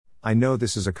I know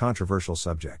this is a controversial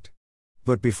subject.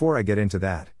 But before I get into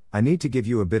that, I need to give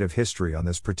you a bit of history on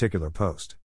this particular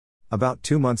post. About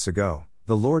 2 months ago,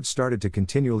 the Lord started to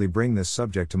continually bring this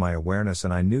subject to my awareness,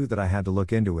 and I knew that I had to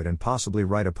look into it and possibly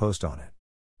write a post on it.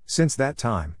 Since that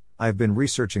time, I have been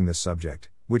researching this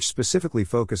subject, which specifically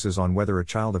focuses on whether a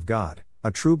child of God, a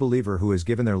true believer who has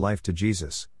given their life to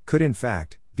Jesus, could in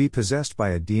fact be possessed by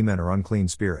a demon or unclean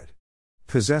spirit.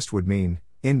 Possessed would mean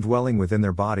indwelling within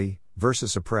their body,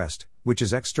 versus oppressed, which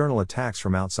is external attacks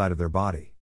from outside of their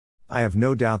body. I have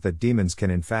no doubt that demons can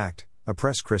in fact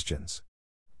oppress Christians.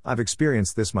 I've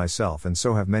experienced this myself, and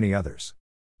so have many others.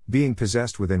 Being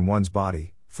possessed within one's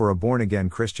body, for a born-again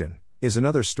Christian, is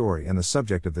another story and the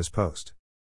subject of this post.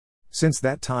 Since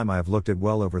that time I have looked at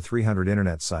well over 300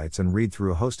 internet sites and read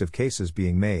through a host of cases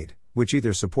being made, which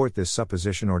either support this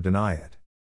supposition or deny it.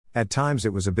 At times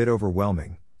it was a bit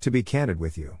overwhelming, to be candid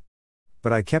with you.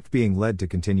 But I kept being led to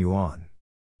continue on.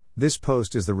 This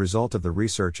post is the result of the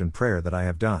research and prayer that I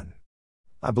have done.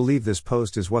 I believe this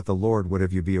post is what the Lord would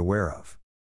have you be aware of.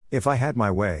 If I had my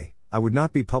way, I would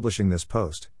not be publishing this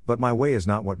post, but my way is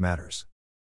not what matters.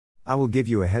 I will give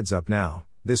you a heads up now,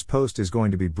 this post is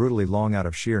going to be brutally long out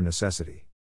of sheer necessity.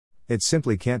 It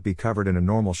simply can't be covered in a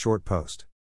normal short post.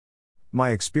 My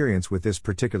experience with this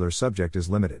particular subject is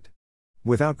limited.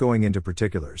 Without going into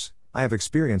particulars, I have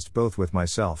experienced both with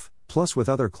myself, plus with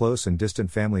other close and distant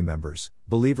family members,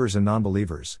 believers and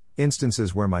non-believers,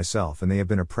 instances where myself and they have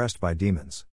been oppressed by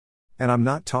demons. And I'm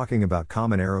not talking about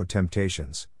common arrow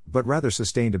temptations, but rather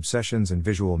sustained obsessions and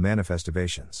visual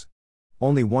manifestations.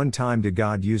 Only one time did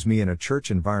God use me in a church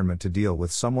environment to deal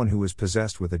with someone who was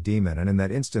possessed with a demon, and in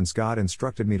that instance God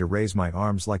instructed me to raise my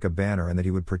arms like a banner and that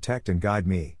He would protect and guide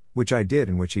me, which I did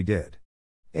and which He did.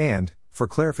 And, for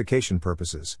clarification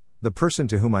purposes, the person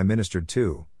to whom I ministered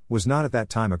to was not at that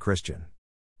time a Christian.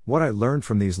 What I learned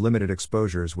from these limited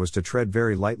exposures was to tread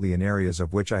very lightly in areas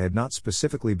of which I had not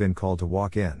specifically been called to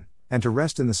walk in, and to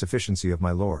rest in the sufficiency of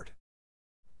my Lord.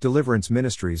 Deliverance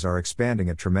ministries are expanding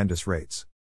at tremendous rates.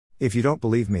 If you don't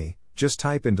believe me, just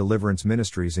type in deliverance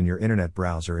ministries in your internet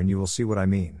browser and you will see what I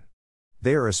mean.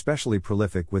 They are especially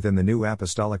prolific within the New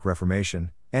Apostolic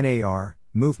Reformation, NAR,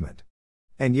 movement.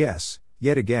 And yes,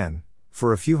 yet again,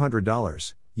 for a few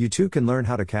 $100s, you too can learn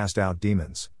how to cast out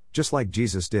demons, just like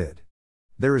Jesus did.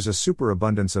 There is a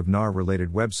superabundance of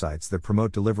NAR-related websites that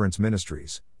promote deliverance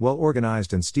ministries, well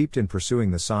organized and steeped in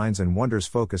pursuing the signs and wonders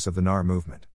focus of the NAR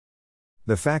movement.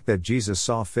 The fact that Jesus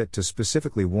saw fit to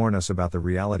specifically warn us about the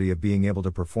reality of being able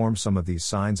to perform some of these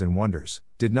signs and wonders,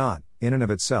 did not, in and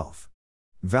of itself,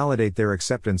 validate their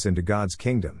acceptance into God's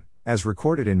kingdom, as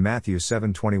recorded in Matthew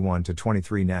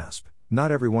 7:21-23 NASB.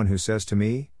 Not everyone who says to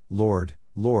me, Lord,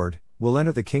 Lord, will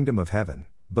enter the kingdom of heaven,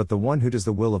 but the one who does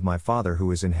the will of my Father who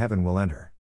is in heaven will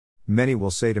enter. Many will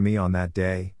say to me on that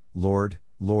day, Lord,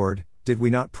 Lord, did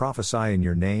we not prophesy in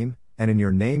your name, and in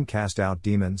your name cast out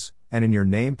demons, and in your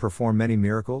name perform many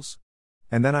miracles?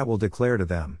 And then I will declare to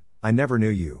them, I never knew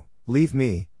you, leave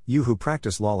me, you who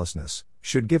practice lawlessness.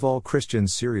 Should give all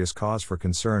Christians serious cause for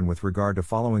concern with regard to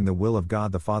following the will of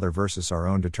God the Father versus our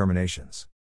own determinations.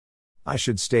 I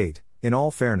should state, in all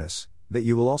fairness, that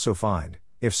you will also find,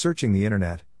 if searching the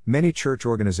internet, many church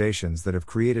organizations that have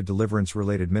created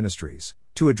deliverance-related ministries,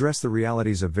 to address the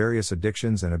realities of various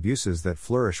addictions and abuses that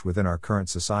flourish within our current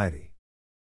society.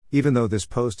 Even though this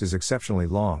post is exceptionally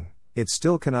long, it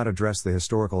still cannot address the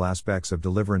historical aspects of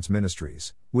deliverance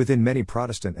ministries, within many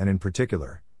Protestant and in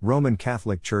particular, Roman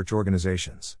Catholic Church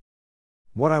organizations.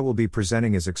 What I will be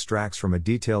presenting is extracts from a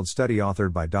detailed study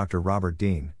authored by Dr. Robert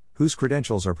Dean, whose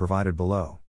credentials are provided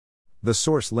below. The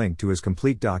source link to his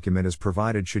complete document is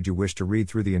provided should you wish to read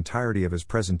through the entirety of his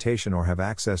presentation or have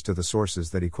access to the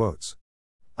sources that he quotes.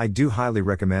 I do highly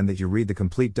recommend that you read the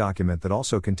complete document that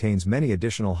also contains many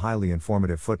additional highly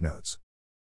informative footnotes.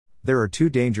 There are two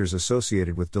dangers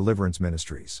associated with deliverance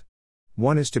ministries.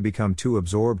 One is to become too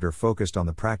absorbed or focused on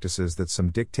the practices that some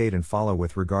dictate and follow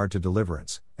with regard to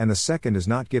deliverance, and the second is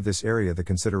not give this area the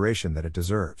consideration that it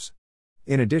deserves.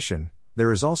 In addition,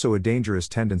 there is also a dangerous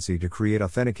tendency to create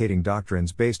authenticating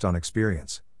doctrines based on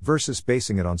experience, versus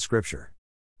basing it on Scripture.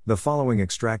 The following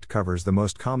extract covers the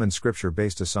most common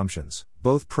Scripture-based assumptions,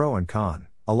 both pro and con,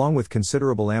 along with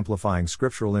considerable amplifying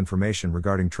scriptural information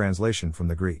regarding translation from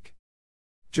the Greek.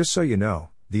 Just so you know,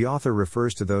 the author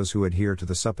refers to those who adhere to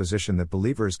the supposition that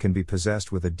believers can be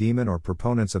possessed with a demon or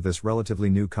proponents of this relatively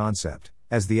new concept,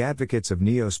 as the advocates of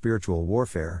neo-spiritual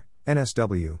warfare,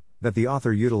 NSW, that the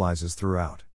author utilizes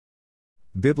throughout.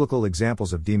 Biblical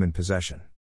examples of demon possession.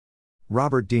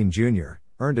 Robert Dean Jr.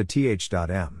 earned a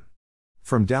Th.M.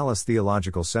 from Dallas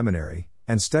Theological Seminary,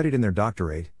 and studied in their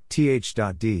doctorate,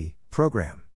 Th.D.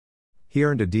 program. He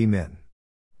earned a D.Min.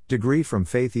 degree from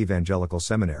Faith Evangelical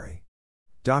Seminary.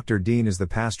 Dr. Dean is the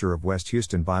pastor of West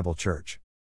Houston Bible Church.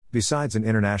 Besides an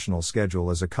international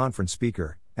schedule as a conference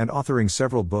speaker, and authoring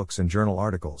several books and journal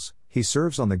articles, he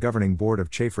serves on the governing board of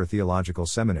Chafer Theological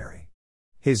Seminary.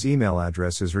 His email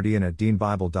address is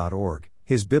rdian@deanbible.org.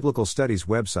 His biblical studies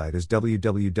website is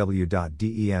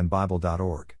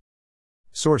www.denbible.org.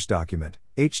 Source document: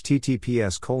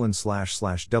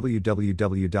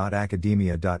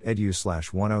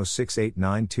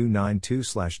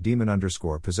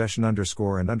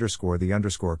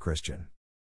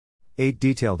 8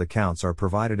 detailed accounts are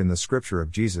provided in the scripture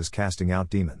of Jesus casting out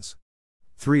demons.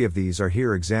 3 of these are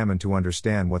here examined to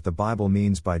understand what the Bible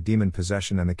means by demon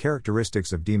possession and the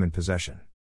characteristics of demon possession.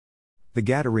 The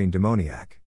Gadarene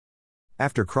demoniac.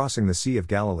 After crossing the Sea of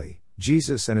Galilee,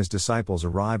 Jesus and his disciples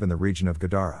arrive in the region of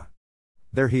Gadara.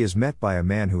 There he is met by a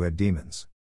man who had demons.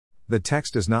 The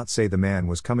text does not say the man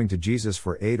was coming to Jesus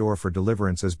for aid or for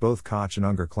deliverance as both Koch and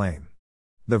Unger claim.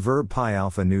 The verb pi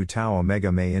alpha nu tau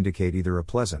omega may indicate either a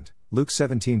pleasant, Luke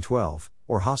 17:12,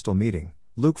 or hostile meeting,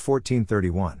 Luke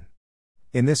 14:31.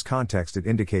 In this context it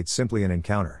indicates simply an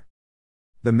encounter.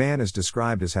 The man is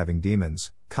described as having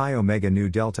demons, chi omega nu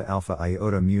delta alpha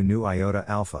iota mu nu iota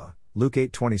alpha, Luke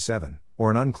 8:27,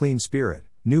 or an unclean spirit,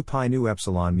 nu pi nu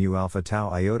epsilon mu alpha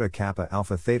tau iota kappa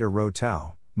alpha theta rho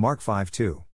tau, Mark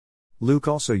 5:2. Luke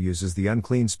also uses the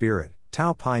unclean spirit,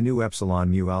 tau pi nu epsilon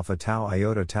mu alpha tau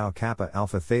iota tau kappa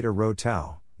alpha theta rho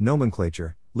tau,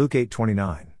 nomenclature, Luke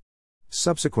 8:29.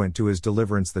 Subsequent to his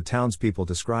deliverance, the townspeople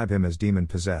describe him as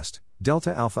demon-possessed,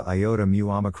 delta alpha iota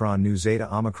mu omicron nu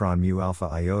zeta omicron mu alpha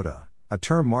iota, a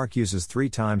term Mark uses 3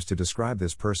 times to describe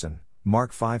this person,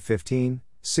 Mark 5:15,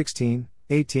 16,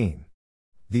 18.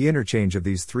 The interchange of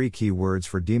these 3 key words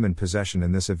for demon possession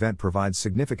in this event provides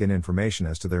significant information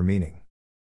as to their meaning.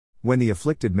 When the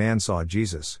afflicted man saw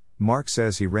Jesus, Mark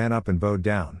says he ran up and bowed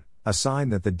down, a sign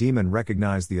that the demon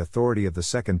recognized the authority of the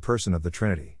second person of the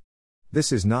Trinity.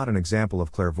 This is not an example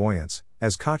of clairvoyance,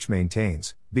 as Koch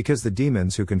maintains, because the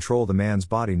demons who control the man's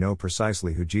body know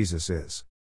precisely who Jesus is.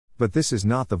 But this is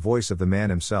not the voice of the man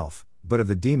himself, but of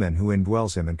the demon who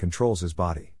indwells him and controls his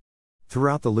body.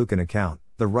 Throughout the Lucan account,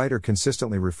 the writer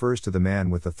consistently refers to the man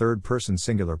with the third-person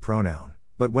singular pronoun,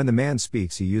 but when the man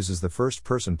speaks he uses the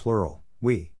first-person plural,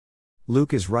 we.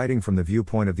 Luke is writing from the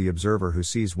viewpoint of the observer who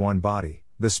sees one body.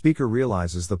 The speaker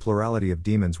realizes the plurality of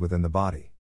demons within the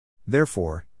body.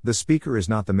 Therefore, the speaker is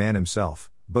not the man himself,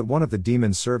 but one of the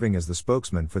demons serving as the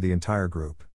spokesman for the entire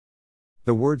group.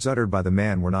 The words uttered by the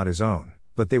man were not his own,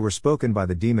 but they were spoken by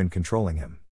the demon controlling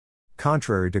him.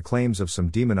 Contrary to claims of some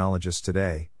demonologists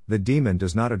today, the demon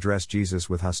does not address Jesus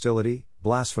with hostility,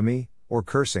 blasphemy, or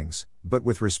cursings, but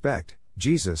with respect,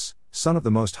 Jesus, Son of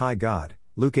the Most High God,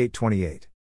 Luke 8:28.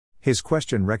 His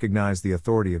question recognized the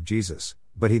authority of Jesus,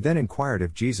 but he then inquired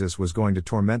if Jesus was going to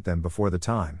torment them before the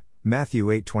time,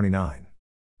 Matthew 8:29.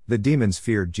 The demons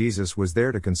feared Jesus was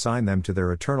there to consign them to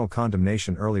their eternal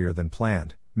condemnation earlier than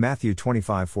planned, Matthew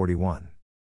 25:41.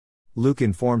 Luke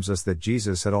informs us that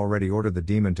Jesus had already ordered the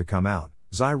demon to come out,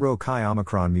 Xi rho chi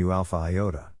omicron mu alpha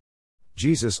iota.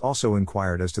 Jesus also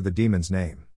inquired as to the demon's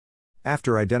name.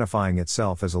 After identifying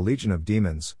itself as a legion of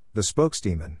demons, the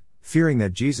spokesdemon, fearing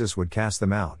that Jesus would cast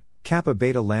them out, kappa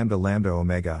beta lambda lambda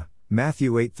omega,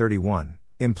 Matthew 8:31,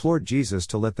 implored Jesus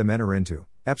to let them enter into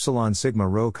epsilon sigma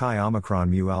rho chi omicron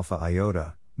mu alpha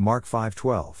iota, Mark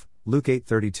 5:12, Luke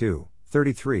 8:32,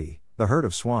 33, the herd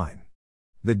of swine.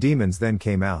 The demons then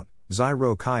came out, Xi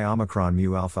rho chi omicron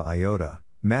mu alpha iota,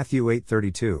 Matthew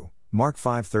 8:32, Mark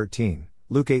 5:13,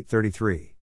 Luke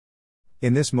 8:33.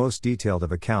 In this most detailed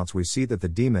of accounts we see that the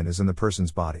demon is in the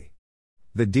person's body.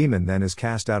 The demon then is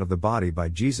cast out of the body by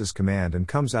Jesus' command and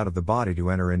comes out of the body to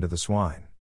enter into the swine.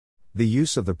 The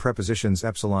use of the prepositions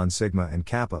epsilon, sigma and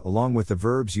kappa along with the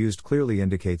verbs used clearly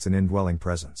indicates an indwelling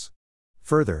presence.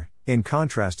 Further, in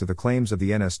contrast to the claims of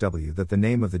the NSW that the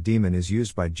name of the demon is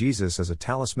used by Jesus as a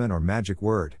talisman or magic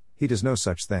word, he does no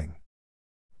such thing.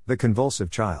 The convulsive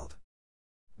child.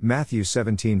 Matthew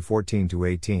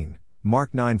 17:14-18,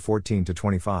 Mark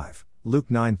 9:14-25, Luke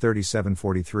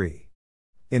 9:37-43.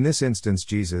 In this instance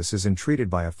Jesus is entreated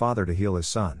by a father to heal his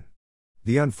son.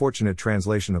 The unfortunate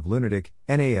translation of lunatic,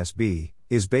 NASB,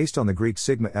 is based on the Greek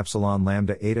sigma epsilon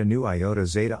lambda eta nu iota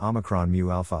zeta omicron mu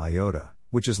alpha iota,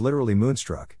 which is literally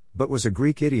moonstruck, but was a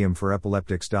Greek idiom for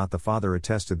epileptics. The father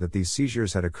attested that these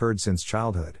seizures had occurred since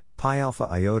childhood, pi alpha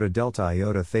iota delta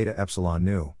iota theta epsilon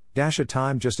nu, a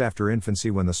time just after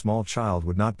infancy when the small child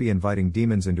would not be inviting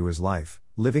demons into his life,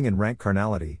 living in rank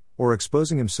carnality, or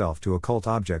exposing himself to occult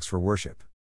objects for worship.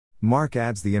 Mark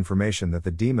adds the information that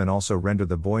the demon also rendered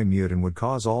the boy mute and would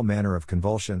cause all manner of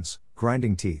convulsions,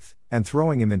 grinding teeth, and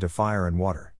throwing him into fire and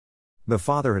water. The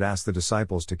Father had asked the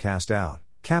disciples to cast out,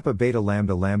 Kappa Beta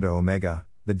Lambda Lambda Omega,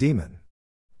 the demon.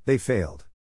 They failed.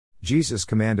 Jesus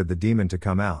commanded the demon to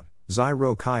come out, Xi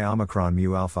Rho Chi Omicron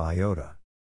Mu Alpha Iota.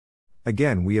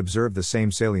 Again we observe the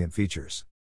same salient features.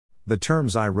 The term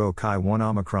Xi Rho Chi 1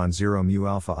 Omicron 0 Mu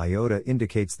Alpha Iota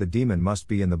indicates the demon must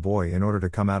be in the boy in order to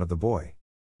come out of the boy.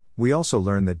 We also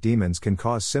learn that demons can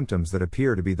cause symptoms that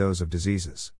appear to be those of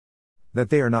diseases.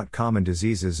 That they are not common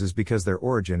diseases is because their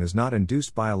origin is not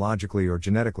induced biologically or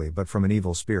genetically but from an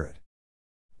evil spirit.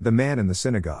 The man in the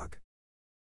synagogue.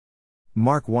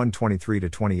 Mark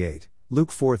 1:23-28, Luke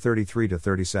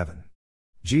 4:33-37.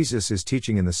 Jesus is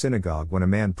teaching in the synagogue when a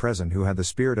man present who had the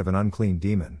spirit of an unclean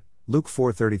demon, Luke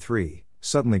 4:33,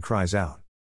 suddenly cries out.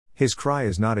 His cry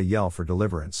is not a yell for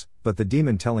deliverance, but the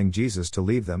demon telling Jesus to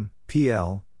leave them,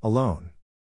 alone.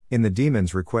 In the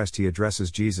demon's request he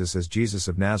addresses Jesus as Jesus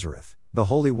of Nazareth, the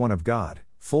Holy One of God,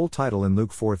 full title in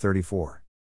Luke 4:34.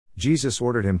 Jesus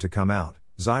ordered him to come out,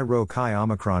 Xi Rho Chi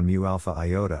Omicron Mu Alpha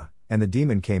Iota, and the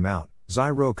demon came out, Xi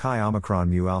Rho Chi Omicron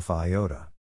Mu Alpha Iota.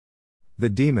 The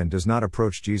demon does not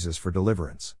approach Jesus for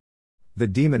deliverance. The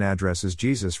demon addresses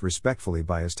Jesus respectfully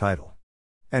by his title.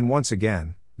 And once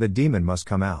again, the demon must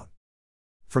come out.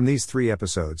 From these three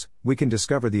episodes, we can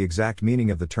discover the exact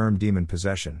meaning of the term demon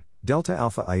possession, Delta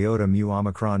Alpha Iota Mu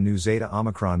Omicron Nu Zeta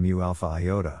Omicron Mu Alpha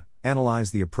Iota,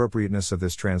 analyze the appropriateness of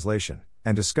this translation,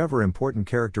 and discover important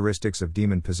characteristics of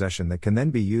demon possession that can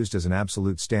then be used as an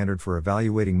absolute standard for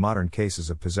evaluating modern cases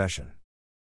of possession.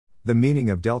 The meaning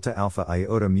of Delta Alpha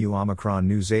Iota Mu Omicron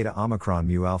Nu Zeta Omicron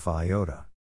Mu Alpha Iota.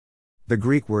 The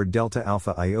Greek word Delta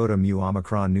Alpha Iota Mu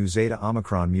Omicron Nu Zeta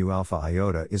Omicron Mu Alpha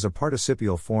Iota is a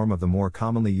participial form of the more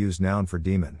commonly used noun for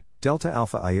demon, Delta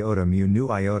Alpha Iota Mu Nu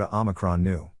Iota Omicron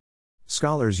Nu.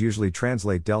 Scholars usually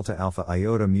translate Delta Alpha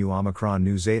Iota Mu Omicron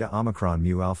Nu Zeta Omicron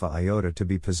Mu Alpha Iota to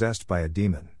be possessed by a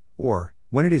demon, or,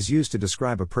 when it is used to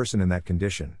describe a person in that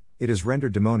condition, it is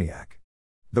rendered demoniac.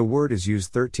 The word is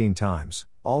used 13 times,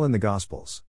 all in the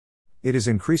Gospels. It is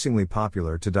increasingly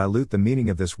popular to dilute the meaning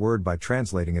of this word by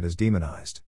translating it as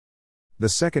demonized. The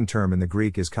second term in the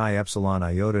Greek is Chi Epsilon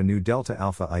Iota Nu Delta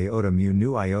Alpha Iota Mu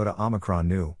Nu Iota Omicron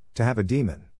Nu, to have a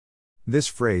demon. This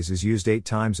phrase is used 8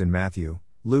 times in Matthew,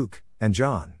 Luke, and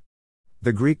John.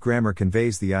 The Greek grammar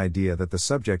conveys the idea that the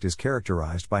subject is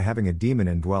characterized by having a demon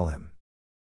indwell him.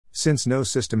 Since no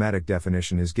systematic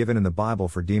definition is given in the Bible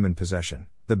for demon possession,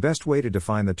 the best way to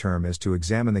define the term is to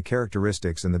examine the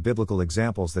characteristics and the biblical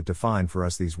examples that define for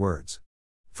us these words.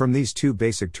 From these two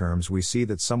basic terms we see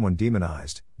that someone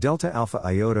demonized, Delta Alpha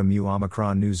Iota Mu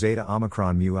Omicron Nu Zeta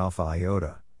Omicron Mu Alpha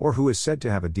Iota, or who is said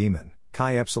to have a demon,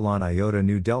 Chi Epsilon Iota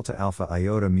Nu Delta Alpha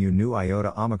Iota Mu Nu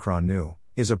Iota Omicron Nu,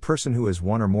 is a person who has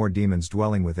one or more demons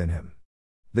dwelling within him.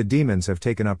 The demons have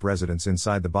taken up residence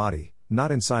inside the body,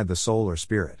 not inside the soul or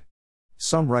spirit.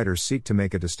 Some writers seek to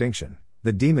make a distinction.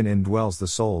 The demon indwells the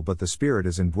soul but the spirit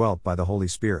is indwelt by the Holy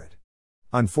Spirit.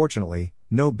 Unfortunately,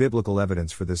 no biblical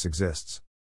evidence for this exists.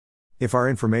 If our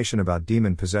information about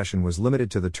demon possession was limited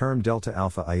to the term Delta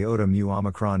Alpha Iota Mu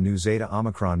Omicron Nu Zeta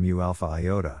Omicron Mu Alpha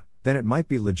Iota, then it might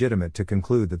be legitimate to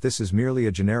conclude that this is merely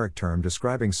a generic term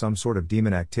describing some sort of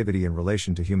demon activity in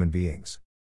relation to human beings.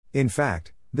 In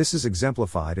fact, this is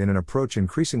exemplified in an approach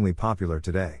increasingly popular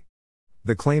today.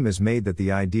 The claim is made that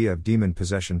the idea of demon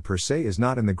possession per se is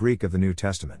not in the Greek of the New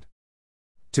Testament.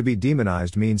 To be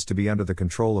demonized means to be under the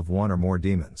control of one or more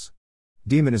demons.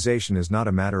 Demonization is not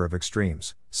a matter of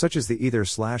extremes, such as the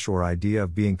either/or idea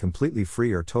of being completely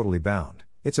free or totally bound,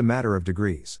 it's a matter of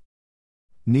degrees.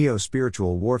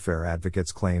 Neo-spiritual warfare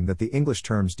advocates claim that the English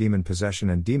terms demon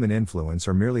possession and demon influence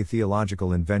are merely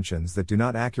theological inventions that do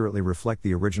not accurately reflect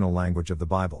the original language of the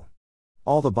Bible.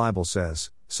 All the Bible says,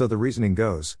 so the reasoning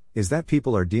goes, is that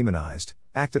people are demonized,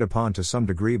 acted upon to some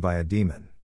degree by a demon.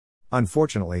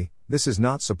 Unfortunately, this is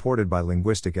not supported by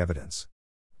linguistic evidence.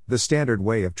 The standard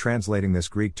way of translating this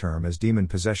Greek term as demon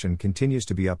possession continues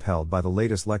to be upheld by the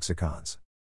latest lexicons.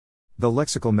 The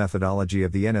lexical methodology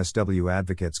of the NSW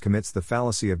advocates commits the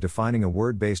fallacy of defining a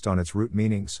word based on its root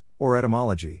meanings, or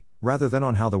etymology, rather than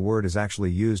on how the word is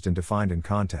actually used and defined in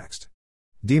context.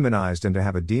 Demonized and to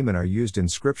have a demon are used in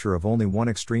Scripture of only one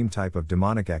extreme type of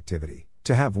demonic activity,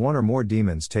 to have one or more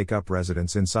demons take up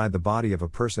residence inside the body of a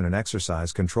person and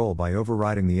exercise control by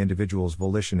overriding the individual's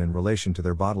volition in relation to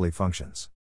their bodily functions.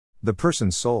 The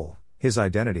person's soul, his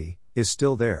identity, is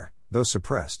still there, though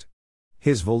suppressed.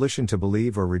 His volition to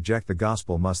believe or reject the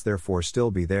gospel must therefore still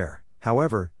be there,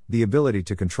 however, the ability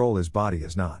to control his body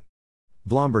is not.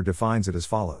 Blomberg defines it as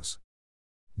follows.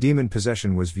 Demon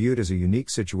possession was viewed as a unique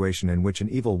situation in which an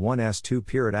evil one's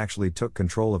spirit actually took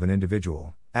control of an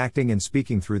individual, acting and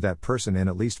speaking through that person in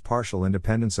at least partial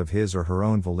independence of his or her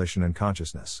own volition and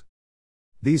consciousness.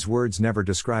 These words never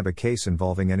describe a case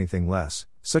involving anything less,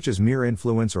 such as mere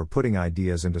influence or putting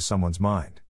ideas into someone's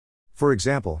mind. For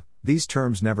example, these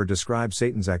terms never describe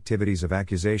Satan's activities of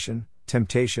accusation,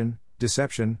 temptation,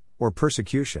 deception, or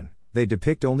persecution. They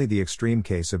depict only the extreme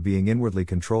case of being inwardly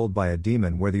controlled by a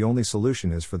demon where the only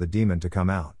solution is for the demon to come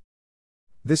out.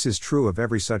 This is true of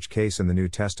every such case in the New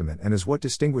Testament and is what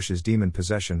distinguishes demon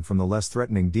possession from the less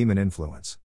threatening demon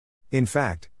influence. In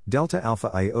fact, delta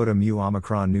alpha iota mu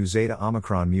omicron nu zeta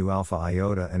omicron mu alpha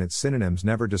iota and its synonyms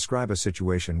never describe a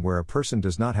situation where a person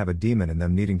does not have a demon in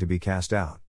them needing to be cast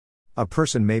out. A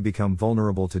person may become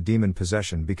vulnerable to demon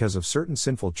possession because of certain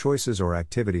sinful choices or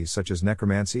activities such as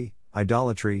necromancy,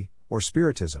 idolatry, or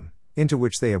spiritism, into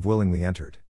which they have willingly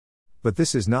entered. But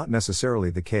this is not necessarily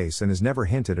the case and is never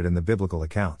hinted at in the biblical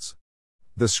accounts.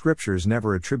 The scriptures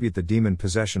never attribute the demon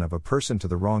possession of a person to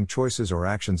the wrong choices or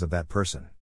actions of that person.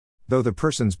 Though the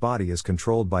person's body is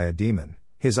controlled by a demon,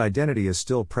 his identity is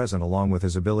still present along with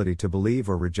his ability to believe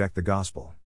or reject the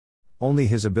gospel. Only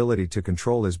his ability to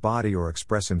control his body or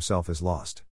express himself is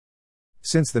lost.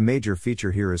 Since the major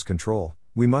feature here is control,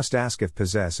 we must ask if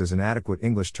possess is an adequate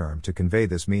English term to convey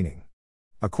this meaning.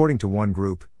 According to one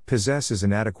group, possess is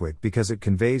inadequate because it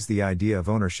conveys the idea of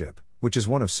ownership, which is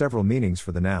one of several meanings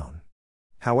for the noun.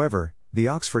 However, the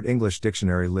Oxford English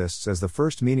Dictionary lists as the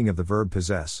first meaning of the verb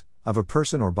possess, of a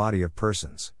person or body of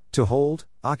persons, to hold,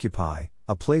 occupy,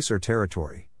 a place or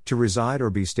territory, to reside or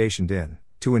be stationed in,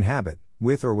 to inhabit,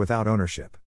 with or without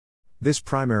ownership. This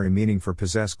primary meaning for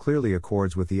possess clearly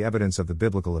accords with the evidence of the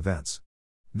biblical events.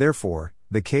 Therefore,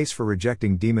 the case for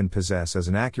rejecting demon possess as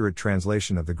an accurate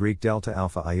translation of the Greek delta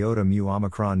alpha iota mu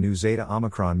omicron nu zeta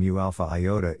omicron mu alpha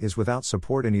iota is without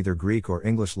support in either Greek or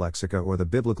English lexica or the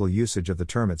biblical usage of the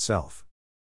term itself.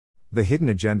 The hidden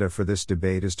agenda for this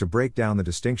debate is to break down the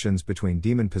distinctions between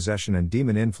demon possession and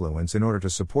demon influence in order to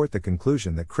support the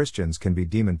conclusion that Christians can be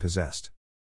demon possessed.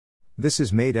 This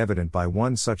is made evident by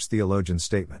one such theologian's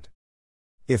statement.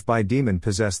 If by demon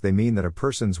possessed they mean that a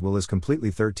person's will is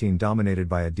completely dominated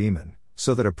by a demon,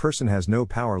 so that a person has no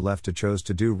power left to choose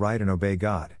to do right and obey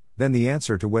God, then the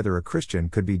answer to whether a Christian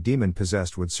could be demon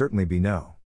possessed would certainly be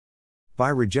no. By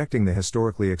rejecting the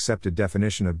historically accepted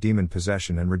definition of demon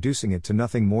possession and reducing it to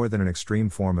nothing more than an extreme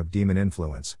form of demon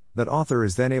influence, that author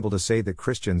is then able to say that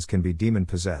Christians can be demon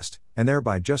possessed, and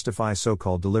thereby justify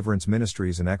so-called deliverance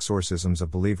ministries and exorcisms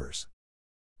of believers.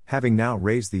 Having now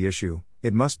raised the issue,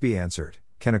 it must be answered,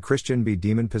 can a Christian be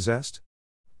demon possessed?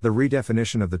 The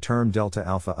redefinition of the term delta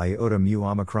alpha iota mu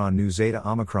omicron nu zeta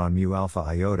omicron mu alpha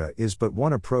iota is but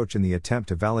one approach in the attempt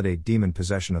to validate demon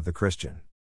possession of the Christian.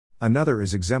 Another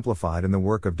is exemplified in the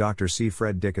work of Dr. C.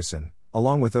 Fred Dickason,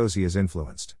 along with those he has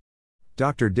influenced.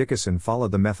 Dr. Dickason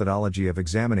followed the methodology of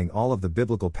examining all of the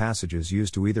biblical passages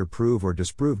used to either prove or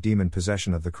disprove demon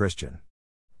possession of the Christian.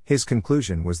 His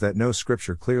conclusion was that no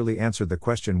scripture clearly answered the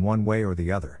question one way or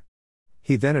the other.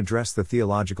 He then addressed the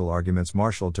theological arguments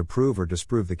marshaled to prove or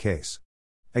disprove the case.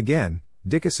 Again,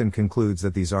 Dickason concludes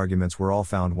that these arguments were all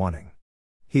found wanting.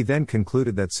 He then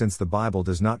concluded that since the Bible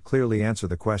does not clearly answer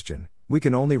the question, we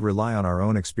can only rely on our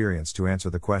own experience to answer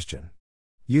the question.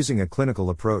 Using a clinical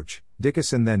approach,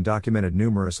 Dickason then documented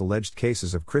numerous alleged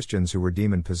cases of Christians who were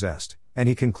demon-possessed, and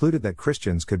he concluded that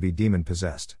Christians could be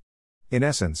demon-possessed. In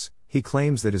essence, he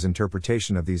claims that his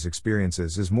interpretation of these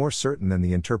experiences is more certain than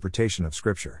the interpretation of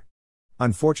Scripture.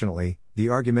 Unfortunately, the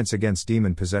arguments against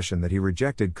demon possession that he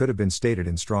rejected could have been stated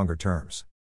in stronger terms.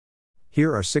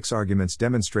 Here are 6 arguments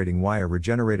demonstrating why a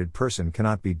regenerated person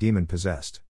cannot be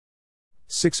demon-possessed.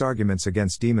 6 arguments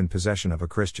against demon possession of a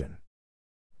Christian.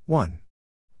 1.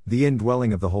 The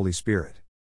indwelling of the Holy Spirit.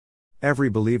 Every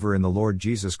believer in the Lord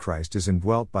Jesus Christ is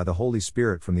indwelt by the Holy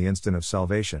Spirit from the instant of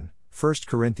salvation, 1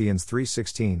 Corinthians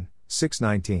 3:16,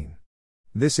 6:19.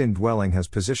 This indwelling has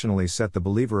positionally set the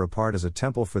believer apart as a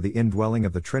temple for the indwelling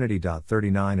of the Trinity.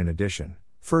 39 In addition,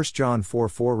 1 John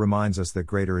 4:4 reminds us that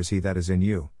greater is he that is in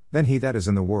you, than he that is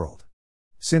in the world.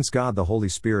 Since God the Holy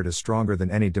Spirit is stronger than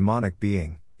any demonic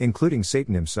being, including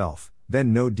Satan himself,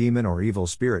 then no demon or evil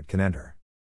spirit can enter.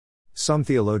 Some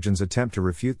theologians attempt to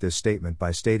refute this statement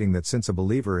by stating that since a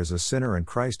believer is a sinner and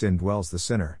Christ indwells the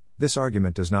sinner, this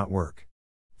argument does not work.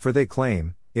 For they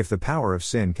claim, if the power of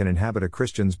sin can inhabit a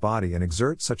Christian's body and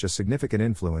exert such a significant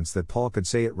influence that Paul could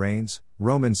say it reigns,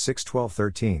 Romans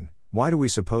 6:12-13, why do we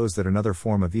suppose that another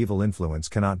form of evil influence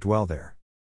cannot dwell there?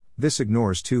 This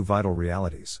ignores 2 vital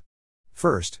realities.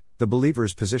 First, the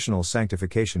believer's positional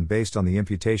sanctification based on the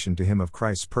imputation to him of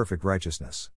Christ's perfect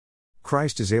righteousness.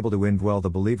 Christ is able to indwell the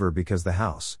believer because the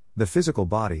house, the physical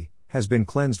body, has been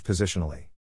cleansed positionally.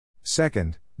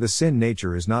 Second, the sin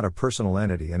nature is not a personal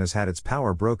entity and has had its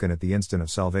power broken at the instant of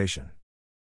salvation.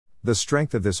 The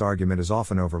strength of this argument is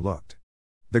often overlooked.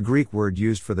 The Greek word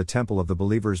used for the temple of the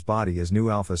believer's body is nu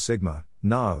alpha sigma,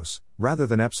 naos, rather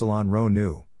than epsilon rho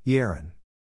nu, hieron.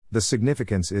 The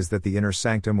significance is that the inner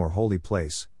sanctum or holy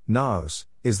place, naos,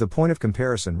 is the point of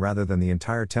comparison rather than the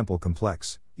entire temple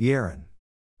complex, hieron.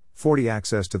 40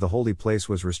 Access to the holy place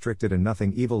was restricted and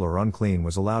nothing evil or unclean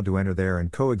was allowed to enter there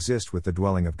and coexist with the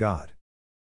dwelling of God.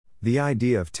 The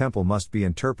idea of temple must be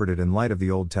interpreted in light of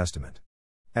the Old Testament.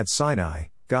 At Sinai,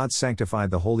 God sanctified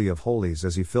the Holy of Holies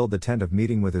as he filled the tent of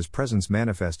meeting with his presence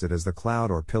manifested as the cloud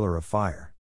or pillar of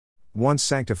fire. Once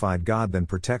sanctified, God then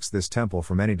protects this temple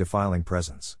from any defiling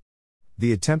presence.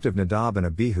 The attempt of Nadab and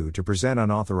Abihu to present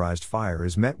unauthorized fire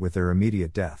is met with their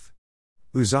immediate death.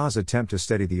 Uzzah's attempt to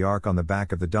steady the ark on the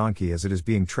back of the donkey as it is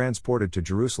being transported to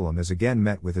Jerusalem is again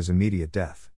met with his immediate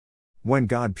death. When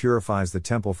God purifies the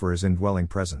temple for his indwelling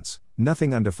presence,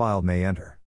 nothing undefiled may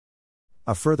enter.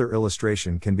 A further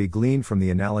illustration can be gleaned from the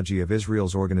analogy of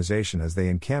Israel's organization as they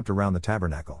encamped around the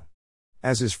tabernacle.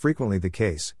 As is frequently the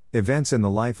case, events in the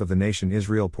life of the nation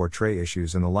Israel portray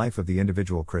issues in the life of the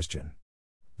individual Christian.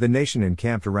 The nation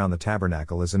encamped around the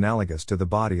tabernacle is analogous to the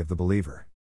body of the believer.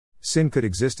 Sin could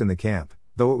exist in the camp,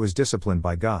 though it was disciplined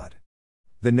by God.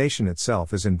 The nation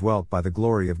itself is indwelt by the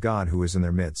glory of God who is in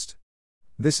their midst.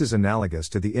 This is analogous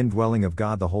to the indwelling of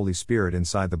God the Holy Spirit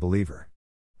inside the believer.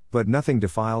 But nothing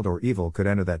defiled or evil could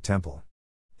enter that temple.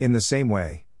 In the same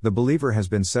way, the believer has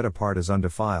been set apart as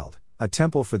undefiled, a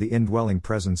temple for the indwelling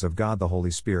presence of God the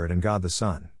Holy Spirit and God the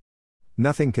Son.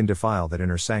 Nothing can defile that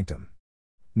inner sanctum.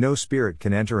 No spirit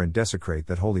can enter and desecrate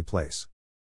that holy place.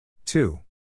 2.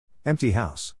 Empty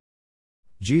house.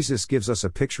 Jesus gives us a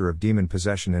picture of demon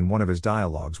possession in one of his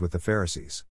dialogues with the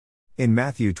Pharisees. In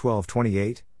Matthew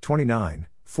 12:28, 29,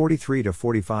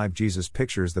 43-45 Jesus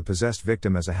pictures the possessed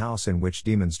victim as a house in which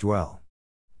demons dwell.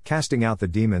 Casting out the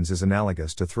demons is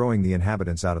analogous to throwing the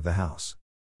inhabitants out of the house.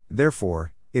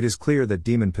 Therefore, it is clear that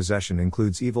demon possession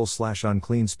includes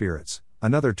evil/unclean spirits,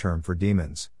 another term for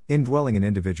demons, indwelling an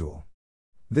individual.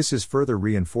 This is further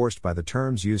reinforced by the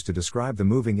terms used to describe the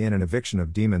moving in and eviction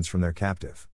of demons from their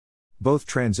captive. Both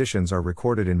transitions are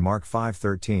recorded in Mark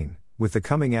 5:13, with the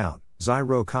coming out, Xi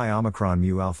Rho Chi Omicron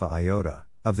Mu Alpha Iota,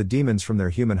 of the demons from their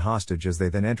human hostage as they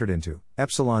then entered into,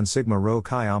 Epsilon Sigma Rho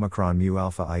Chi Omicron Mu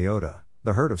Alpha Iota,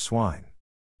 the herd of swine.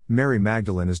 Mary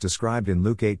Magdalene is described in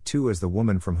Luke 8:2 as the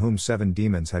woman from whom 7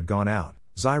 demons had gone out,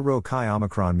 Xi Rho Chi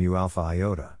Omicron Mu Alpha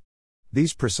Iota.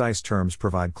 These precise terms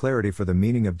provide clarity for the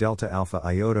meaning of Delta Alpha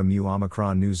Iota Mu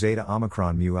Omicron Nu Zeta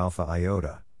Omicron Mu Alpha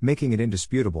Iota, making it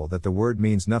indisputable that the word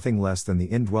means nothing less than the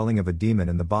indwelling of a demon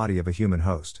in the body of a human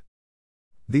host.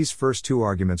 These first two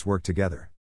arguments work together.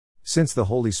 Since the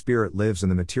Holy Spirit lives in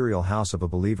the material house of a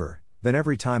believer, then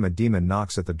every time a demon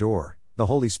knocks at the door, the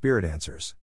Holy Spirit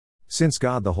answers. Since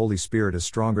God the Holy Spirit is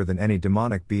stronger than any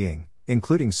demonic being,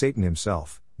 including Satan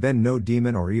himself, then no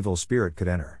demon or evil spirit could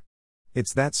enter.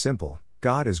 It's that simple.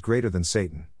 God is greater than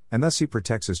Satan, and thus he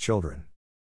protects his children.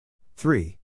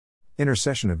 3.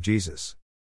 Intercession of Jesus.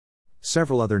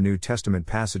 Several other New Testament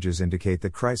passages indicate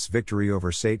that Christ's victory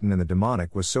over Satan and the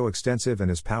demonic was so extensive and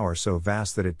his power so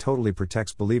vast that it totally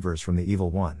protects believers from the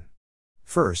evil one.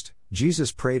 First,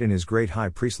 Jesus prayed in his great high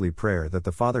priestly prayer that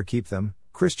the Father keep them,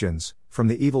 Christians, from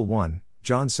the evil one,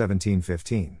 John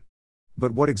 17:15.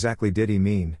 But what exactly did he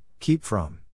mean, keep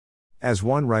from? As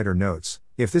one writer notes,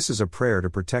 if this is a prayer to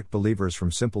protect believers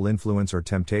from simple influence or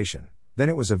temptation, then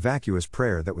it was a vacuous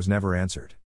prayer that was never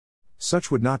answered.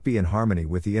 Such would not be in harmony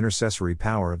with the intercessory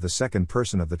power of the second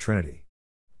person of the Trinity.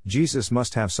 Jesus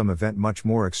must have some event much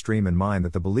more extreme in mind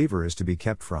that the believer is to be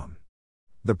kept from.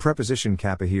 The preposition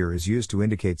kappa here is used to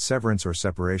indicate severance or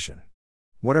separation.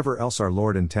 Whatever else our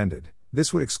Lord intended,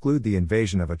 this would exclude the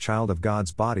invasion of a child of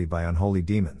God's body by unholy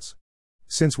demons.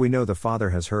 Since we know the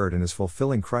Father has heard and is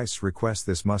fulfilling Christ's request,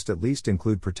 this must at least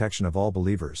include protection of all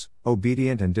believers,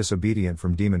 obedient and disobedient,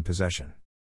 from demon possession.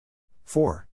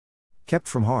 4. Kept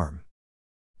from harm.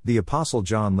 The Apostle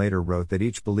John later wrote that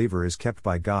each believer is kept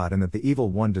by God and that the evil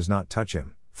one does not touch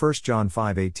him, 1 John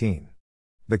 5:18.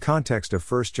 The context of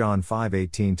 1 John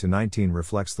 5:18-19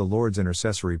 reflects the Lord's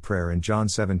intercessory prayer in John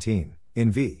 17,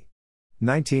 in v.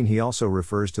 19 he also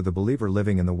refers to the believer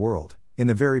living in the world, in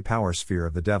the very power sphere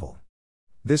of the devil.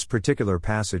 This particular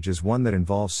passage is one that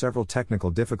involves several technical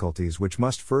difficulties which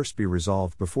must first be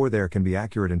resolved before there can be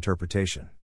accurate interpretation.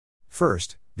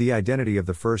 First, the identity of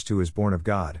the first who is born of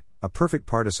God, a perfect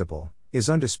participle, is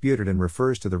undisputed and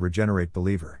refers to the regenerate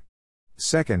believer.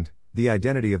 Second, the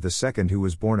identity of the second who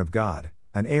was born of God,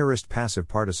 an aorist passive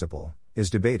participle, is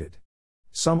debated.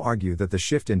 Some argue that the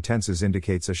shift in tenses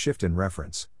indicates a shift in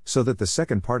reference, so that the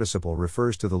second participle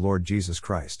refers to the Lord Jesus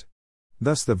Christ.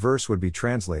 Thus the verse would be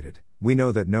translated, "We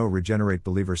know that no regenerate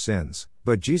believer sins,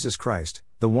 but Jesus Christ,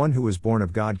 the one who was born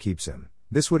of God keeps him."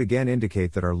 This would again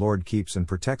indicate that our Lord keeps and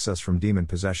protects us from demon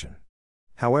possession.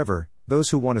 However, those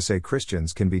who want to say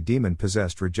Christians can be demon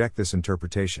possessed reject this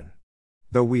interpretation.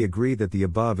 Though we agree that the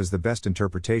above is the best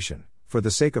interpretation, for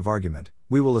the sake of argument,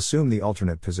 we will assume the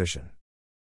alternate position.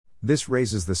 This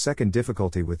raises the second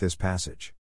difficulty with this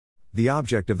passage. The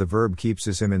object of the verb keeps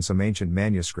is him in some ancient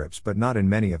manuscripts but not in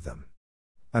many of them.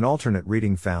 An alternate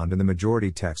reading found in the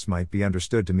majority text might be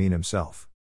understood to mean himself.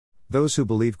 Those who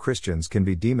believe Christians can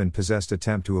be demon-possessed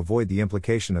attempt to avoid the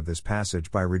implication of this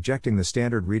passage by rejecting the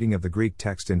standard reading of the Greek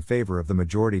text in favor of the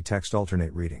majority text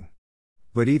alternate reading.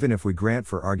 But even if we grant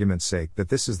for argument's sake that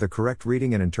this is the correct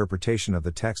reading and interpretation of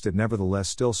the text, it nevertheless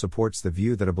still supports the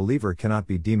view that a believer cannot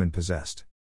be demon-possessed.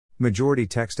 Majority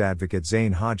text advocate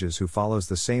Zane Hodges, who follows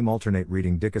the same alternate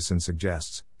reading Dickinson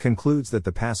suggests, concludes that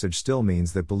the passage still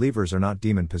means that believers are not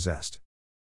demon-possessed.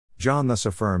 John thus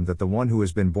affirmed that the one who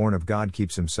has been born of God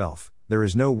keeps himself. There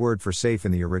is no word for safe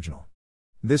in the original.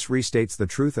 This restates the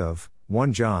truth of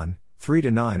 1 John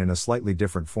 3-9 in a slightly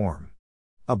different form.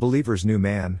 A believer's new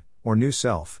man, or new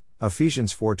self,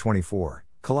 Ephesians 4:24,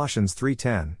 Colossians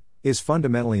 3:10, is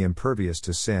fundamentally impervious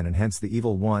to sin and hence the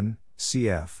evil one,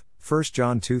 cf. 1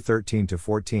 John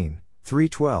 2:13-14,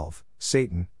 3:12,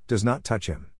 Satan, does not touch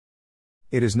him.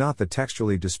 It is not the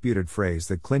textually disputed phrase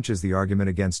that clinches the argument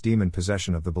against demon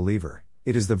possession of the believer,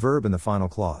 it is the verb in the final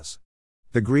clause.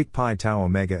 The Greek pi tau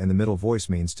omega in the middle voice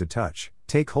means to touch,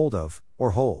 take hold of,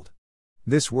 or hold.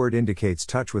 This word indicates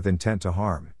touch with intent to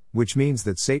harm, which means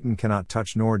that Satan cannot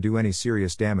touch nor do any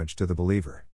serious damage to the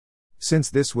believer. Since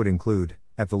this would include,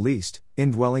 at the least,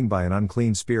 indwelling by an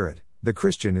unclean spirit, the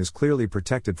Christian is clearly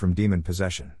protected from demon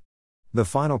possession. The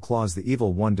final clause, "the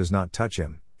evil one does not touch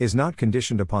him," is not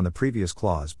conditioned upon the previous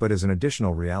clause but is an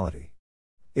additional reality.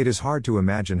 It is hard to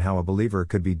imagine how a believer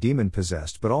could be demon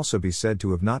possessed but also be said to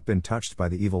have not been touched by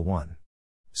the evil one.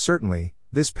 Certainly,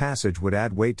 this passage would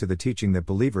add weight to the teaching that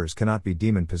believers cannot be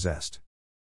demon possessed.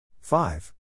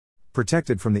 5.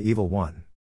 Protected from the evil one.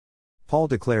 Paul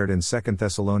declared in 2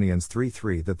 Thessalonians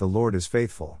 3:3 that the Lord is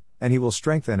faithful, and he will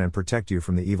strengthen and protect you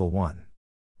from the evil one.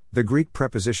 The Greek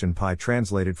preposition pi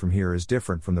translated from here is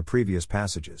different from the previous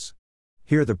passages.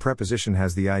 Here the preposition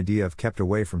has the idea of kept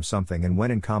away from something, and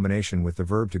when in combination with the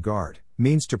verb to guard,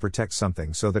 means to protect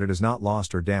something so that it is not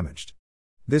lost or damaged.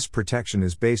 This protection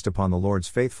is based upon the Lord's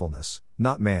faithfulness,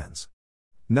 not man's.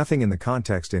 Nothing in the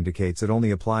context indicates it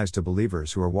only applies to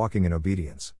believers who are walking in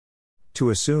obedience. To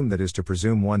assume that is to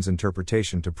presume one's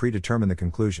interpretation to predetermine the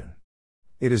conclusion.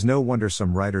 It is no wonder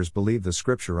some writers believe the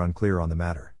scripture unclear on the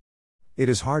matter. It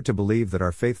is hard to believe that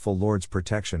our faithful Lord's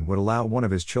protection would allow one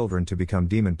of his children to become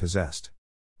demon-possessed.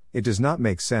 It does not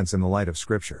make sense in the light of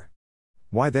scripture.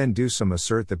 Why then do some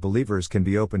assert that believers can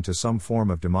be open to some form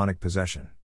of demonic possession?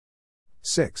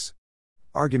 6.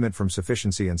 Argument from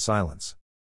sufficiency and silence.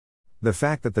 The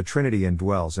fact that the Trinity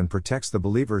indwells and protects the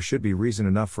believer should be reason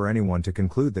enough for anyone to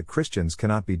conclude that Christians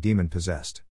cannot be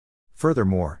demon-possessed.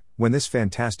 Furthermore, when this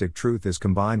fantastic truth is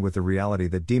combined with the reality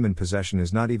that demon possession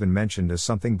is not even mentioned as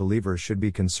something believers should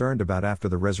be concerned about after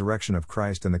the resurrection of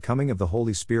Christ and the coming of the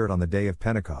Holy Spirit on the day of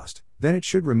Pentecost, then it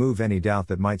should remove any doubt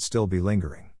that might still be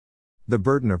lingering. The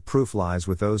burden of proof lies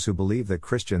with those who believe that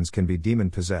Christians can be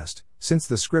demon-possessed, since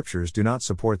the scriptures do not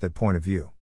support that point of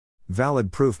view.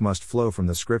 Valid proof must flow from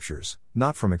the scriptures,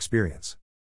 not from experience.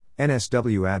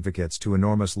 NSW advocates to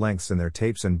enormous lengths in their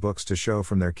tapes and books to show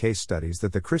from their case studies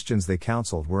that the Christians they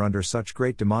counseled were under such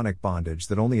great demonic bondage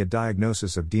that only a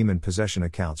diagnosis of demon possession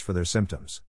accounts for their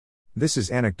symptoms. This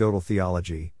is anecdotal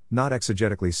theology, not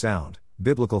exegetically sound,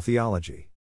 biblical theology.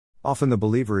 Often the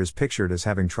believer is pictured as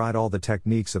having tried all the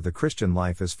techniques of the Christian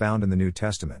life as found in the New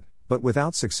Testament, but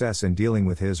without success in dealing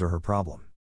with his or her problem.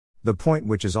 The point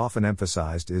which is often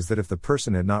emphasized is that if the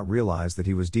person had not realized that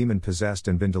he was demon-possessed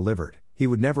and been delivered, he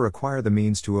would never acquire the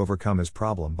means to overcome his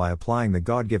problem by applying the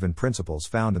God-given principles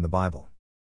found in the Bible.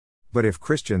 But if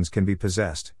Christians can be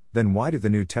possessed, then why do the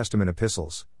New Testament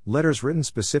epistles, letters written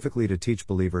specifically to teach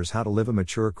believers how to live a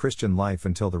mature Christian life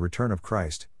until the return of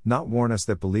Christ, not warn us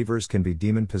that believers can be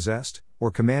demon-possessed, or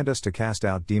command us to cast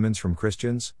out demons from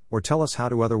Christians, or tell us how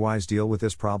to otherwise deal with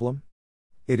this problem?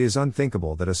 It is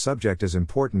unthinkable that a subject as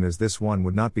important as this one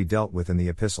would not be dealt with in the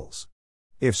epistles.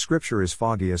 If Scripture is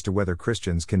foggy as to whether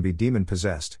Christians can be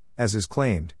demon-possessed, as is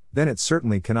claimed, then it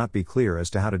certainly cannot be clear as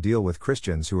to how to deal with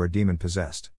Christians who are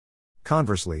demon-possessed.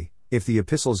 Conversely, if the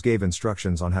epistles gave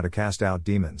instructions on how to cast out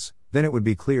demons, then it would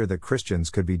be clear that Christians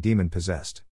could be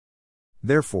demon-possessed.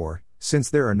 Therefore, since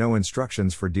there are no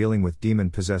instructions for dealing with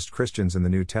demon-possessed Christians in the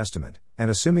New Testament,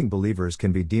 and assuming believers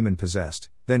can be demon-possessed,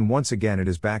 then once again it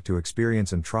is back to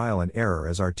experience and trial and error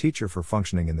as our teacher for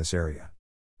functioning in this area.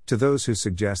 To those who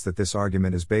suggest that this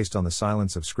argument is based on the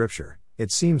silence of Scripture,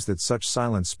 it seems that such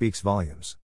silence speaks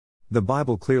volumes. The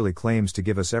Bible clearly claims to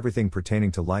give us everything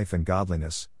pertaining to life and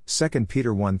godliness, 2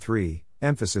 Peter 1:3,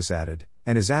 emphasis added,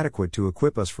 and is adequate to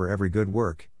equip us for every good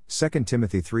work, 2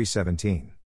 Timothy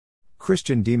 3:17.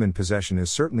 Christian demon possession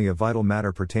is certainly a vital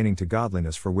matter pertaining to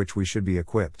godliness for which we should be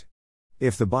equipped.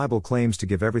 If the Bible claims to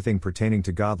give everything pertaining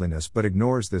to godliness but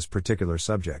ignores this particular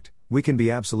subject, we can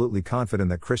be absolutely confident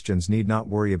that Christians need not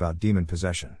worry about demon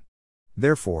possession.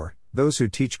 Therefore, those who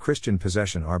teach Christian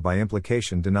possession are by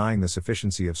implication denying the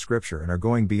sufficiency of Scripture and are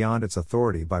going beyond its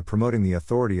authority by promoting the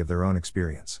authority of their own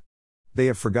experience. They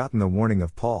have forgotten the warning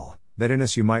of Paul, that in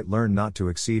us you might learn not to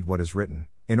exceed what is written,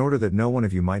 in order that no one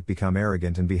of you might become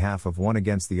arrogant in behalf of one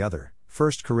against the other,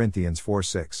 1 Corinthians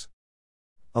 4:6.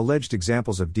 Alleged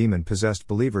examples of demon-possessed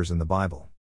believers in the Bible.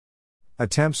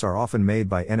 Attempts are often made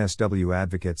by NSW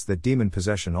advocates that demon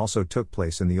possession also took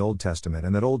place in the Old Testament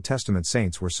and that Old Testament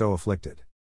saints were so afflicted.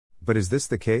 But is this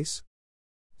the case?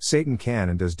 Satan can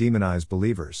and does demonize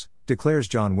believers, declares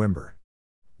John Wimber.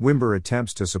 Wimber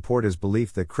attempts to support his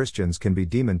belief that Christians can be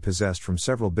demon-possessed from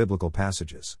several biblical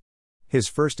passages. His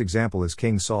first example is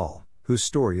King Saul, whose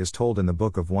story is told in the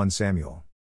book of 1 Samuel.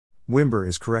 Wimber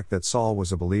is correct that Saul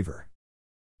was a believer.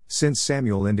 Since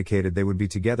Samuel indicated they would be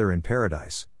together in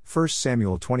paradise, 1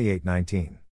 Samuel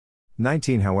 28:19.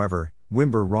 However,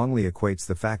 Wimber wrongly equates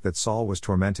the fact that Saul was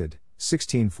tormented,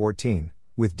 16:14,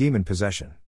 with demon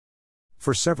possession.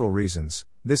 For several reasons,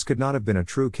 this could not have been a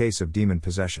true case of demon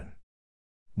possession.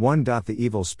 1. The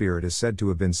evil spirit is said to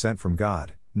have been sent from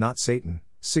God, not Satan,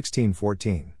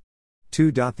 16:14.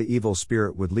 2. The evil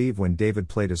spirit would leave when David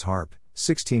played his harp,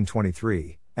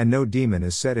 16:23, and no demon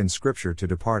is said in Scripture to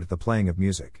depart at the playing of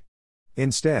music.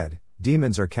 Instead,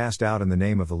 demons are cast out in the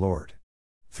name of the Lord.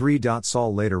 3.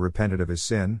 Saul later repented of his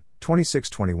sin,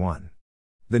 26:21.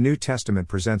 The New Testament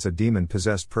presents a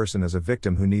demon-possessed person as a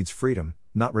victim who needs freedom,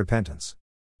 not repentance.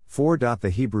 4. The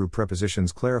Hebrew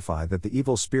prepositions clarify that the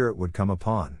evil spirit would come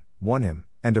upon, 1 him,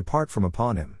 and depart from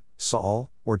upon him,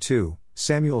 Saul, or 2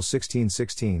 Samuel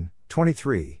 16:16,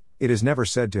 23, it is never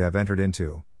said to have entered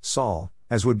into, Saul,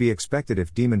 as would be expected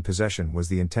if demon possession was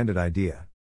the intended idea.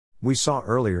 We saw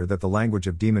earlier that the language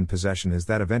of demon possession is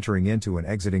that of entering into and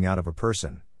exiting out of a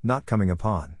person, not coming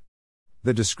upon.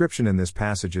 The description in this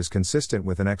passage is consistent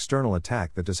with an external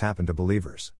attack that does happen to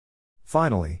believers.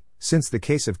 Finally, since the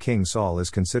case of King Saul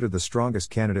is considered the strongest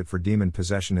candidate for demon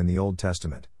possession in the Old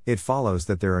Testament, it follows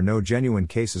that there are no genuine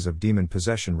cases of demon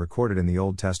possession recorded in the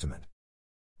Old Testament.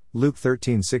 Luke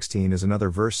 13:16 is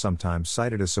another verse sometimes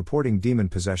cited as supporting demon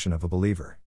possession of a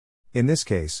believer. In this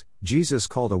case, Jesus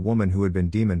called a woman who had been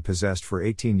demon-possessed for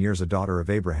 18 years a daughter of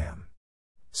Abraham.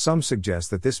 Some suggest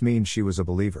that this means she was a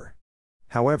believer.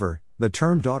 However, the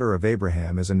term daughter of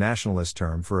Abraham is a nationalist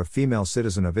term for a female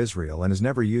citizen of Israel and is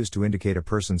never used to indicate a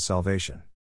person's salvation.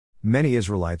 Many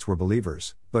Israelites were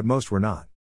believers, but most were not.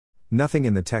 Nothing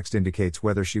in the text indicates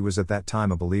whether she was at that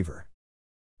time a believer.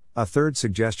 A third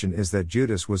suggestion is that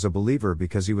Judas was a believer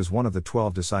because he was one of the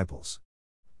 12 disciples.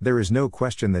 There is no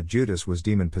question that Judas was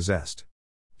demon-possessed.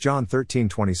 John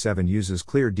 13:27 uses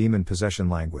clear demon possession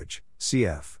language,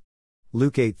 cf.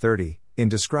 Luke 8:30, in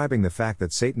describing the fact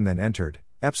that Satan then entered,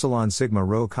 epsilon sigma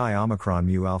rho chi omicron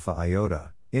mu alpha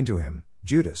iota, into him,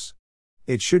 Judas.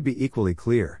 It should be equally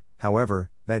clear, however,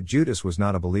 that Judas was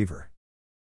not a believer.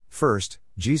 First,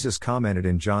 Jesus commented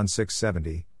in John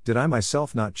 6:70, "Did I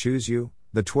myself not choose you,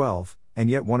 the 12, and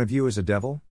yet one of you is a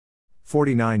devil?"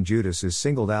 49 Judas is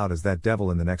singled out as that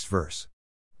devil in the next verse.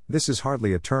 This is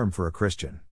hardly a term for a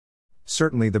Christian.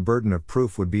 Certainly the burden of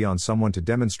proof would be on someone to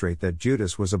demonstrate that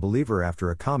Judas was a believer after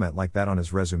a comment like that on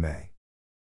his resume.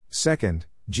 Second,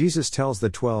 Jesus tells the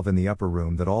 12 in the upper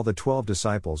room that all the 12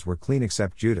 disciples were clean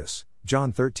except Judas,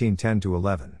 John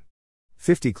 13:10-11.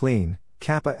 50 clean,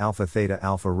 kappa alpha theta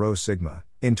alpha rho sigma,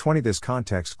 in 20 this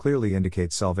context clearly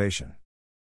indicates salvation.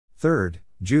 Third,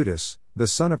 Judas, the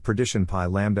son of perdition pi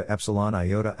lambda epsilon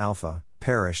iota alpha,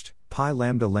 perished, pi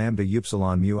lambda lambda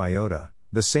upsilon mu iota,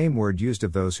 the same word used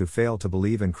of those who fail to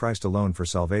believe in Christ alone for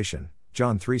salvation,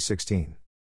 John 3:16.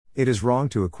 It is wrong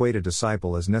to equate a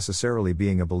disciple as necessarily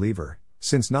being a believer,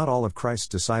 since not all of Christ's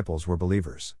disciples were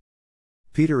believers.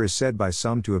 Peter is said by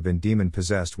some to have been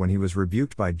demon-possessed when he was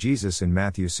rebuked by Jesus in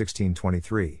Matthew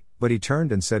 16:23, but he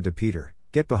turned and said to Peter,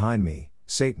 "Get behind me,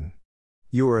 Satan.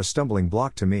 You are a stumbling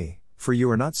block to me, for you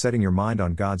are not setting your mind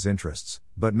on God's interests,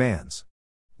 but man's."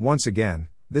 Once again,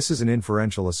 This is an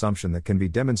inferential assumption that can be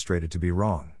demonstrated to be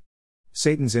wrong.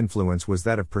 Satan's influence was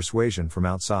that of persuasion from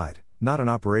outside, not an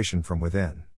operation from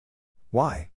within.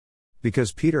 Why?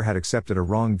 Because Peter had accepted a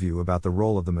wrong view about the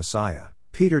role of the Messiah.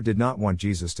 Peter did not want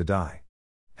Jesus to die.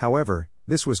 However,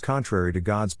 this was contrary to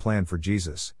God's plan for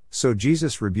Jesus, so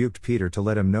Jesus rebuked Peter to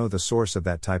let him know the source of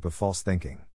that type of false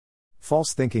thinking.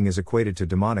 False thinking is equated to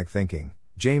demonic thinking,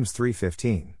 James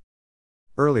 3:15.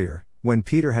 Earlier, when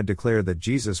Peter had declared that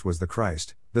Jesus was the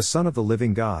Christ, the Son of the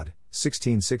living God,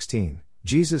 16:16,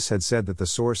 Jesus had said that the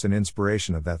source and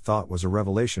inspiration of that thought was a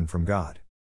revelation from God.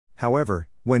 However,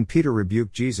 when Peter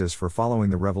rebuked Jesus for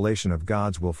following the revelation of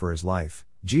God's will for his life,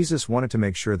 Jesus wanted to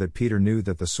make sure that Peter knew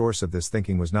that the source of this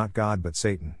thinking was not God but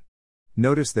Satan.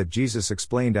 Notice that Jesus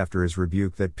explained after his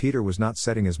rebuke that Peter was not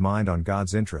setting his mind on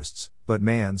God's interests, but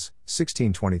man's,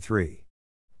 16:23.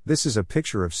 This is a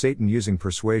picture of Satan using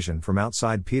persuasion from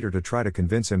outside Peter to try to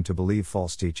convince him to believe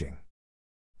false teaching.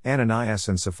 Ananias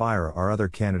and Sapphira are other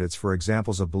candidates for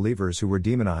examples of believers who were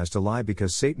demonized to lie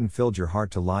because Satan filled your heart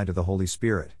to lie to the Holy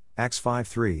Spirit, Acts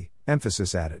 5:3,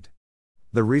 emphasis added.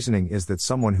 The reasoning is that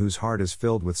someone whose heart is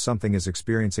filled with something is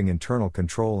experiencing internal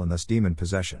control and thus demon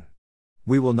possession.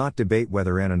 We will not debate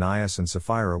whether Ananias and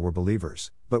Sapphira were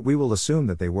believers, but we will assume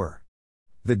that they were.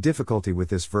 The difficulty with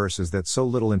this verse is that so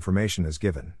little information is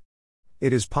given.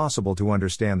 It is possible to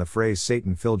understand the phrase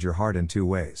Satan filled your heart in two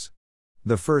ways.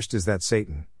 The first is that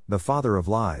Satan, the father of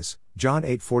lies, John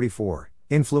 8:44,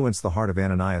 influenced the heart of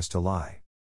Ananias to lie.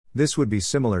 This would be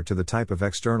similar to the type of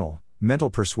external, mental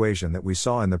persuasion that we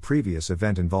saw in the previous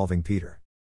event involving Peter.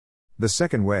 The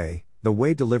second way, the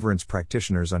way deliverance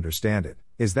practitioners understand it,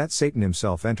 is that Satan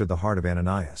himself entered the heart of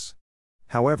Ananias.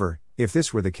 However, if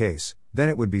this were the case, then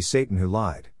it would be Satan who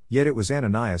lied, yet it was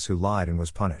Ananias who lied and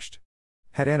was punished.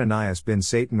 Had Ananias been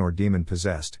Satan or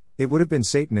demon-possessed, it would have been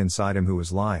Satan inside him who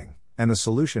was lying, and the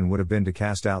solution would have been to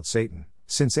cast out Satan,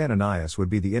 since Ananias would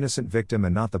be the innocent victim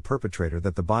and not the perpetrator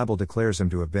that the Bible declares him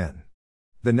to have been.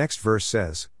 The next verse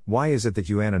says, "Why is it that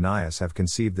you Ananias have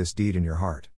conceived this deed in your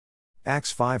heart?"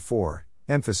 Acts 5:4,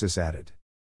 emphasis added.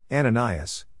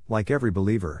 Ananias, like every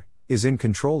believer, is in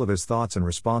control of his thoughts and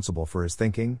responsible for his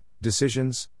thinking,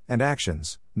 decisions, and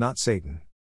actions, not Satan.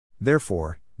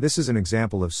 Therefore, this is an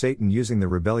example of Satan using the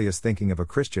rebellious thinking of a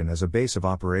Christian as a base of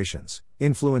operations,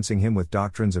 influencing him with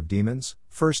doctrines of demons,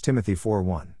 1 Timothy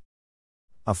 4:1.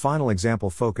 A final example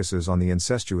focuses on the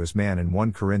incestuous man in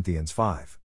 1 Corinthians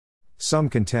 5. Some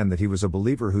contend that he was a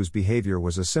believer whose behavior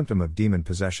was a symptom of demon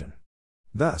possession.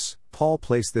 Thus, Paul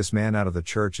placed this man out of the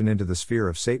church and into the sphere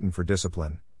of Satan for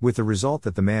discipline, with the result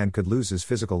that the man could lose his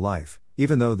physical life,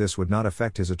 even though this would not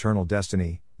affect his eternal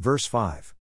destiny, verse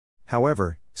 5.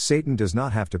 However, Satan does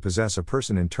not have to possess a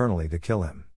person internally to kill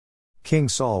him. King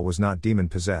Saul was not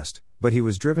demon-possessed, but he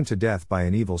was driven to death by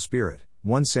an evil spirit,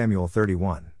 1 Samuel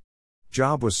 31.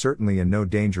 Job was certainly in no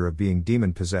danger of being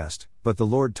demon-possessed, but the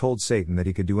Lord told Satan that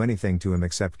he could do anything to him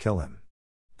except kill him.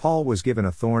 Paul was given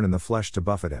a thorn in the flesh to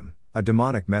buffet him, a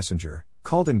demonic messenger,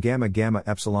 called in gamma gamma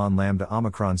epsilon lambda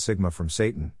omicron sigma from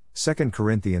Satan, 2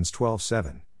 Corinthians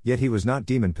 12:7, yet he was not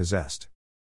demon-possessed.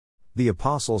 The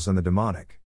Apostles and the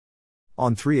demonic.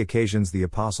 On 3 occasions the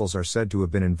apostles are said to have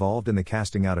been involved in the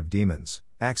casting out of demons,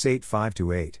 Acts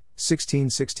 8:5-8,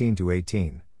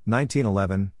 16:16-18,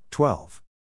 19:11, 12.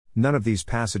 None of these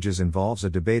passages involves a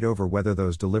debate over whether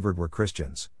those delivered were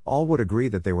Christians, all would agree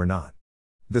that they were not.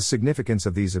 The significance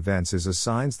of these events is as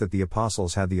signs that the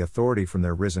apostles had the authority from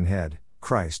their risen head,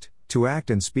 Christ, to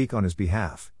act and speak on his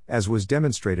behalf, as was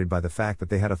demonstrated by the fact that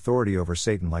they had authority over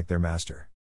Satan like their master.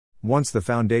 Once the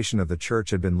foundation of the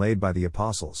church had been laid by the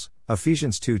apostles,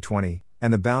 Ephesians 2:20,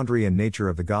 and the boundary and nature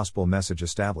of the gospel message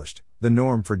established, the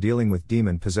norm for dealing with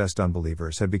demon-possessed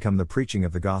unbelievers had become the preaching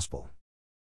of the gospel.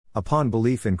 Upon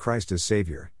belief in Christ as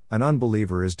Savior, an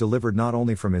unbeliever is delivered not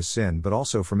only from his sin but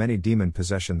also from any demon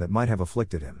possession that might have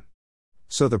afflicted him.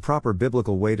 So the proper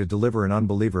biblical way to deliver an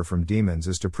unbeliever from demons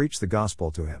is to preach the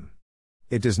gospel to him.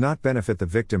 It does not benefit the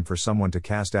victim for someone to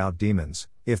cast out demons,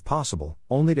 if possible,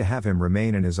 only to have him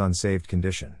remain in his unsaved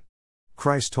condition.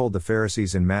 Christ told the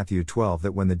Pharisees in Matthew 12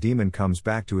 that when the demon comes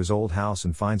back to his old house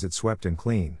and finds it swept and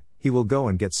clean, he will go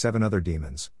and get 7 other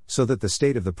demons, so that the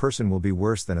state of the person will be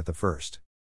worse than at the first.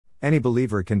 Any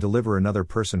believer can deliver another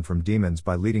person from demons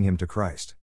by leading him to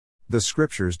Christ. The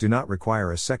scriptures do not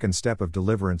require a second step of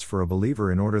deliverance for a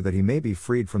believer in order that he may be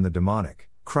freed from the demonic.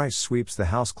 Christ sweeps the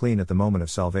house clean at the moment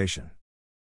of salvation.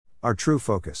 Our true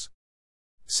focus.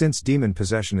 Since demon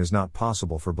possession is not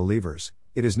possible for believers,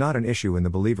 it is not an issue in the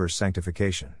believer's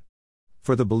sanctification.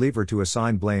 For the believer to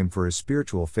assign blame for his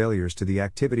spiritual failures to the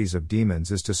activities of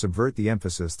demons is to subvert the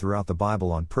emphasis throughout the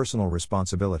Bible on personal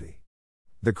responsibility.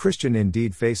 The Christian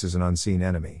indeed faces an unseen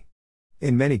enemy.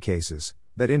 In many cases,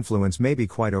 that influence may be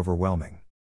quite overwhelming.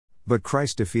 But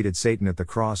Christ defeated Satan at the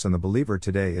cross, and the believer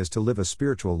today is to live a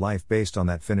spiritual life based on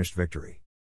that finished victory.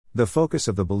 The focus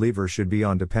of the believer should be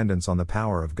on dependence on the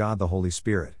power of God the Holy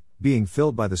Spirit, being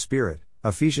filled by the Spirit,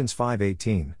 Ephesians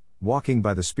 5:18, walking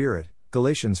by the Spirit,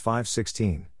 Galatians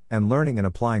 5:16, and learning and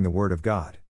applying the Word of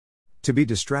God. To be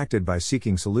distracted by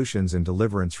seeking solutions and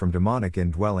deliverance from demonic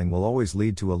indwelling will always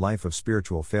lead to a life of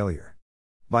spiritual failure.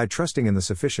 By trusting in the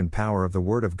sufficient power of the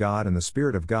Word of God and the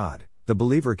Spirit of God, the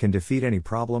believer can defeat any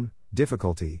problem,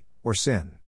 difficulty, or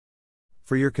sin.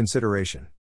 For your consideration.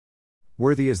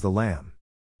 Worthy is the Lamb.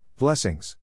 Blessings.